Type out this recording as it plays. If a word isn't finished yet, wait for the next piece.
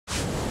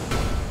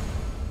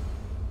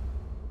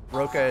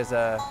Roka is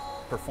a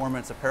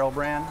performance apparel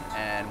brand,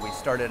 and we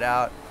started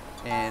out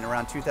in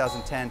around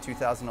 2010,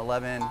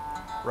 2011.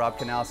 Rob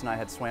Canales and I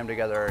had swam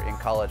together in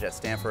college at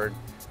Stanford,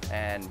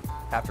 and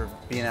after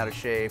being out of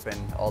shape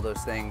and all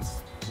those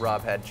things,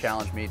 Rob had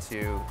challenged me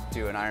to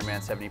do an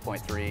Ironman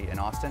 70.3 in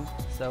Austin.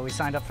 So we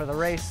signed up for the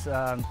race,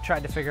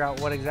 tried to figure out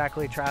what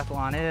exactly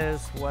triathlon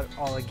is, what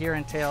all the gear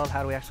entailed,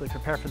 how do we actually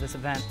prepare for this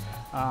event.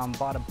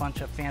 Bought a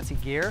bunch of fancy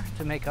gear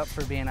to make up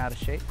for being out of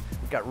shape.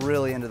 We got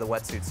really into the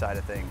wetsuit side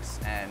of things,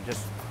 and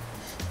just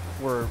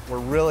we're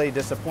really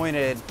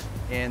disappointed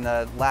in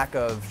the lack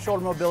of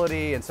shoulder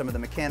mobility and some of the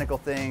mechanical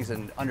things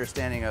and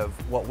understanding of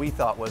what we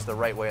thought was the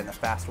right way and the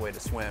fast way to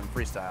swim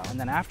freestyle. And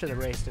then after the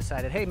race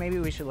decided, hey, maybe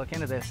we should look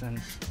into this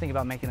and think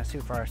about making a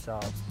suit for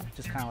ourselves,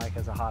 just kind of like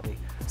as a hobby.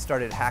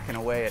 Started hacking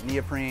away at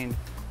neoprene,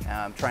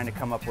 trying to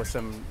come up with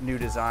some new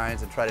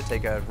designs and try to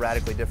take a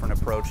radically different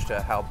approach to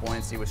how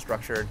buoyancy was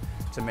structured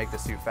to make the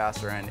suit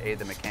faster and aid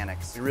the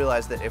mechanics. We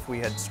realized that if we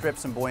had stripped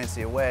some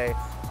buoyancy away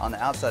on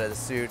the outside of the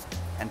suit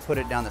and put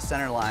it down the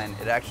center line,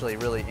 it actually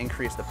really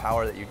increased the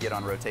power that you get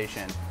on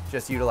rotation,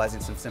 just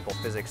utilizing some simple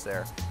physics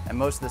there. And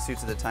most of the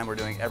suits at the time were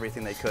doing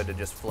everything they could to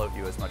just float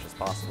you as much as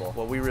possible.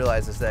 What we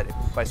realized is that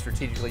by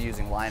strategically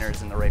using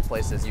liners in the right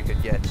places, you could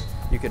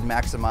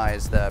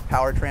maximize the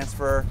power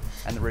transfer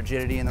and the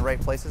rigidity in the right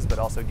places, but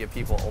also give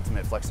people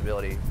ultimate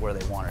flexibility where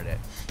they wanted it.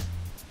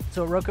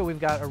 So at Roka, we've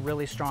got a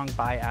really strong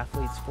by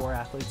athletes, for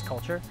athletes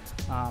culture.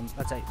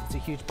 It's a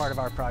huge part of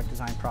our product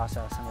design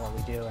process and what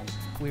we do, and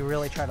we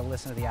really try to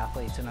listen to the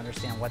athletes and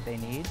understand what they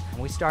need.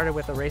 And we started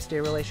with a race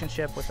day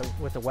relationship with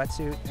the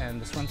wetsuit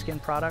and the swim skin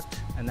product,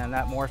 and then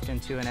that morphed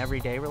into an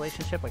everyday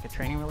relationship, like a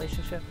training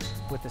relationship,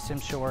 with the sim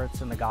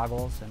shorts and the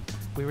goggles. And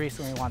we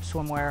recently launched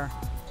swimwear.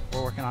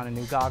 We're working on a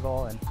new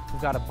goggle, and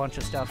we've got a bunch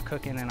of stuff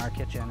cooking in our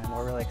kitchen, and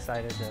we're really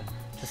excited to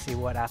see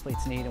what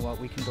athletes need and what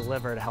we can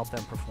deliver to help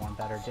them perform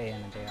better day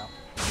in and day out.